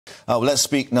Well, let's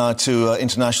speak now to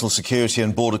international security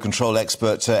and border control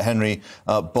expert Henry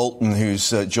Bolton,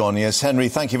 who's joining us. Henry,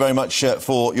 thank you very much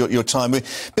for your time. We're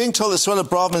being told that Suella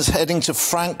Braverman is heading to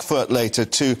Frankfurt later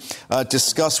to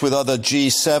discuss with other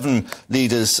G7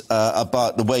 leaders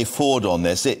about the way forward on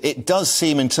this. It does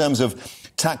seem, in terms of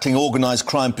tackling organised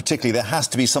crime particularly, there has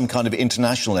to be some kind of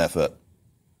international effort.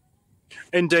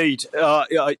 Indeed.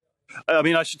 I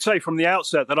mean, I should say from the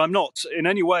outset that I'm not in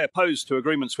any way opposed to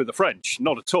agreements with the French.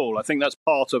 Not at all. I think that's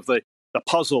part of the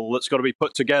puzzle that's got to be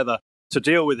put together to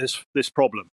deal with this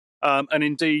problem. And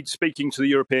indeed, speaking to the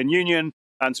European Union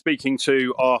and speaking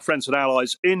to our friends and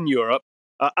allies in Europe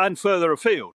and further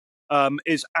afield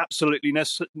is absolutely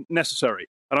necessary.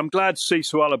 And I'm glad to see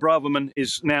Suella Braverman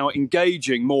is now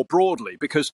engaging more broadly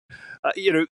because,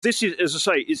 this is, as I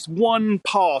say, it's one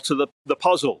part of the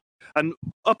puzzle. And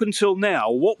up until now,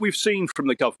 what we've seen from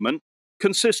the government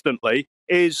consistently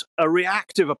is a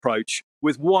reactive approach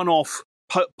with one-off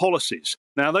policies.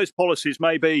 Now, those policies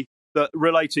may be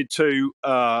related to,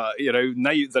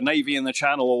 the Navy in the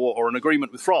Channel or an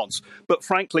agreement with France. But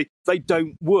frankly, they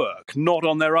don't work, not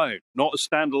on their own, not as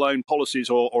standalone policies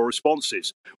or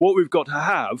responses. What we've got to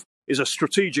have is a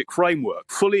strategic framework,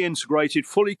 fully integrated,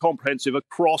 fully comprehensive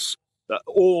across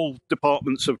all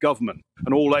departments of government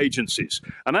and all agencies.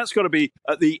 And that's got to be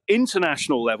at the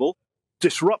international level,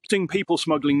 disrupting people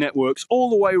smuggling networks all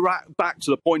the way back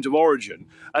to the point of origin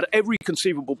at every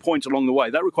conceivable point along the way.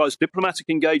 That requires diplomatic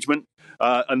engagement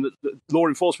and law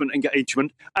enforcement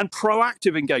engagement and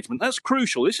proactive engagement. That's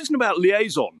crucial. This isn't about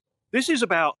liaison. This is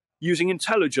about using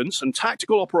intelligence and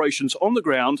tactical operations on the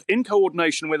ground in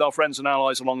coordination with our friends and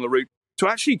allies along the route to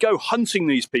actually go hunting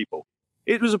these people.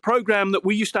 It was a programme that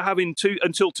we used to have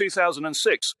until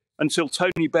 2006, until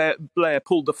Tony Blair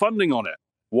pulled the funding on it.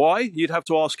 Why? You'd have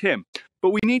to ask him. But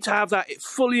we need to have that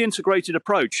fully integrated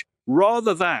approach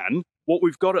rather than what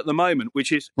we've got at the moment,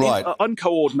 which is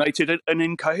uncoordinated and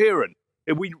incoherent.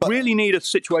 We really need a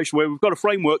situation where we've got a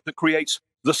framework that creates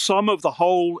the sum of the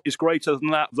whole is greater than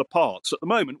that of the parts. At the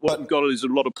moment, what we've got is a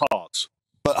lot of parts.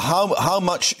 But how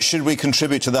much should we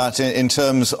contribute to that in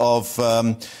terms of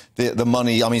the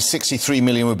money? I mean, 63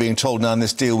 million we're being told now in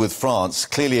this deal with France.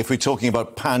 Clearly, if we're talking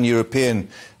about pan-European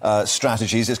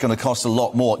strategies, it's going to cost a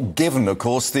lot more, given, of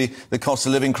course, the cost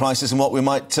of living crisis and what we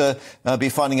might be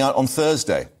finding out on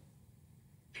Thursday.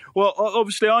 Well,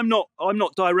 obviously, I'm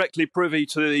not directly privy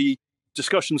to the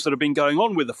discussions that have been going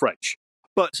on with the French.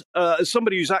 But as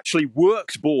somebody who's actually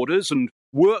worked borders and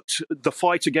worked the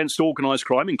fight against organised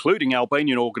crime, including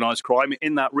Albanian organised crime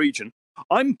in that region,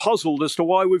 I'm puzzled as to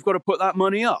why we've got to put that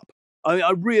money up.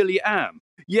 I really am.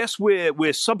 Yes, we're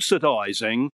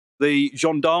subsidising the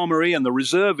gendarmerie and the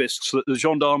reservists that the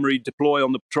gendarmerie deploy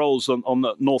on the patrols on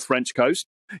the North French coast.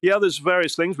 Yeah, there's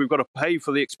various things. We've got to pay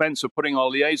for the expense of putting our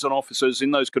liaison officers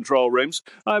in those control rooms.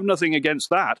 I have nothing against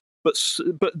that.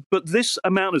 But this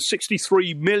amount of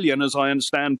 63 million, as I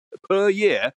understand, per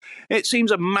year, it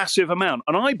seems a massive amount.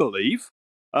 And I believe,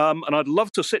 and I'd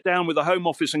love to sit down with the Home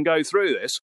Office and go through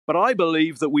this, but I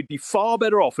believe that we'd be far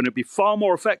better off and it'd be far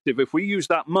more effective if we use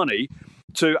that money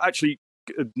to actually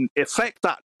effect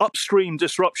that upstream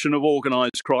disruption of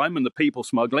organised crime and the people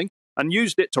smuggling and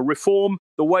used it to reform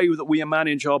the way that we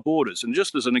manage our borders. And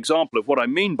just as an example of what I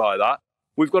mean by that,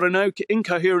 we've got an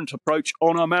incoherent approach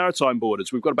on our maritime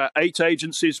borders. We've got about 8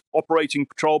 agencies operating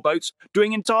patrol boats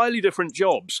doing entirely different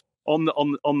jobs in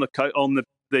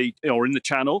the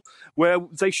Channel, where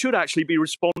they should actually be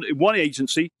one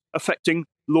agency affecting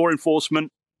law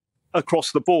enforcement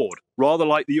across the board, rather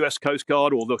like the US Coast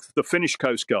Guard or the Finnish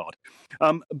Coast Guard.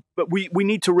 But we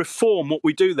need to reform what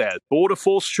we do there. Border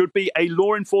Force should be a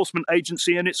law enforcement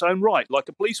agency in its own right, like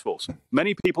a police force.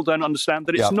 Many people don't understand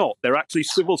that it's not. They're actually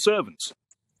civil servants.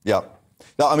 Yeah.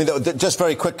 Now, I mean, just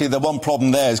very quickly, the one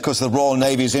problem there is because the Royal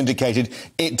Navy has indicated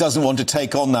it doesn't want to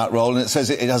take on that role, and it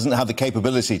says it doesn't have the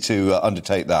capability to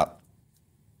undertake that.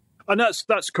 And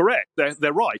that's correct.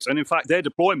 They're right. And in fact, their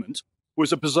deployment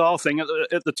was a bizarre thing at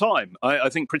the time. I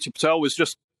think Priti Patel was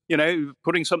just,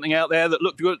 putting something out there that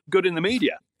looked good in the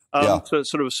media to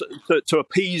sort of to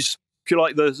appease, if you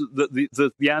like,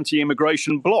 the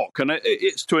anti-immigration bloc. And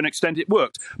it's to an extent it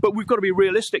worked. But we've got to be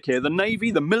realistic here. The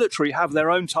Navy, the military have their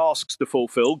own tasks to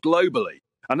fulfill globally.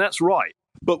 And that's right.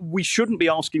 But we shouldn't be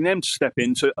asking them to step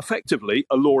into effectively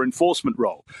a law enforcement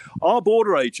role. Our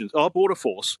border agents, our border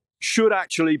force, should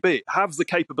actually have the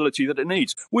capability that it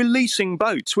needs. We're leasing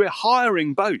boats. We're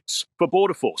hiring boats for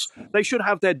Border Force. They should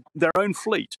have their own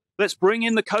fleet. Let's bring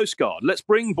in the Coast Guard. Let's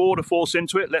bring Border Force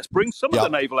into it. Let's bring some of the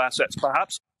naval assets,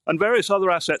 perhaps, and various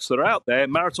other assets that are out there.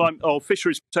 Maritime or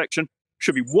fisheries protection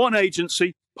should be one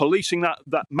agency policing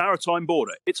that maritime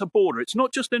border. It's a border. It's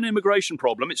not just an immigration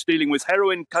problem. It's dealing with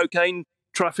heroin, cocaine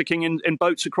trafficking in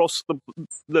boats across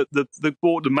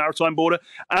the maritime border,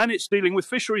 and it's dealing with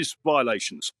fisheries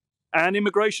violations and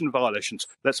immigration violations.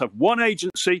 Let's have one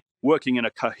agency working in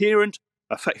a coherent,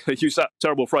 use that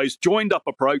terrible phrase, joined-up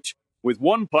approach with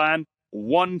one plan,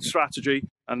 one strategy,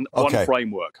 and one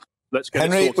framework. Let's get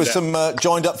Henry, it sorted with out. some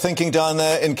joined-up thinking down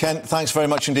there in Kent, thanks very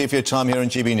much indeed for your time here on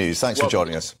GB News. Thanks for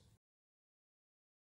joining us.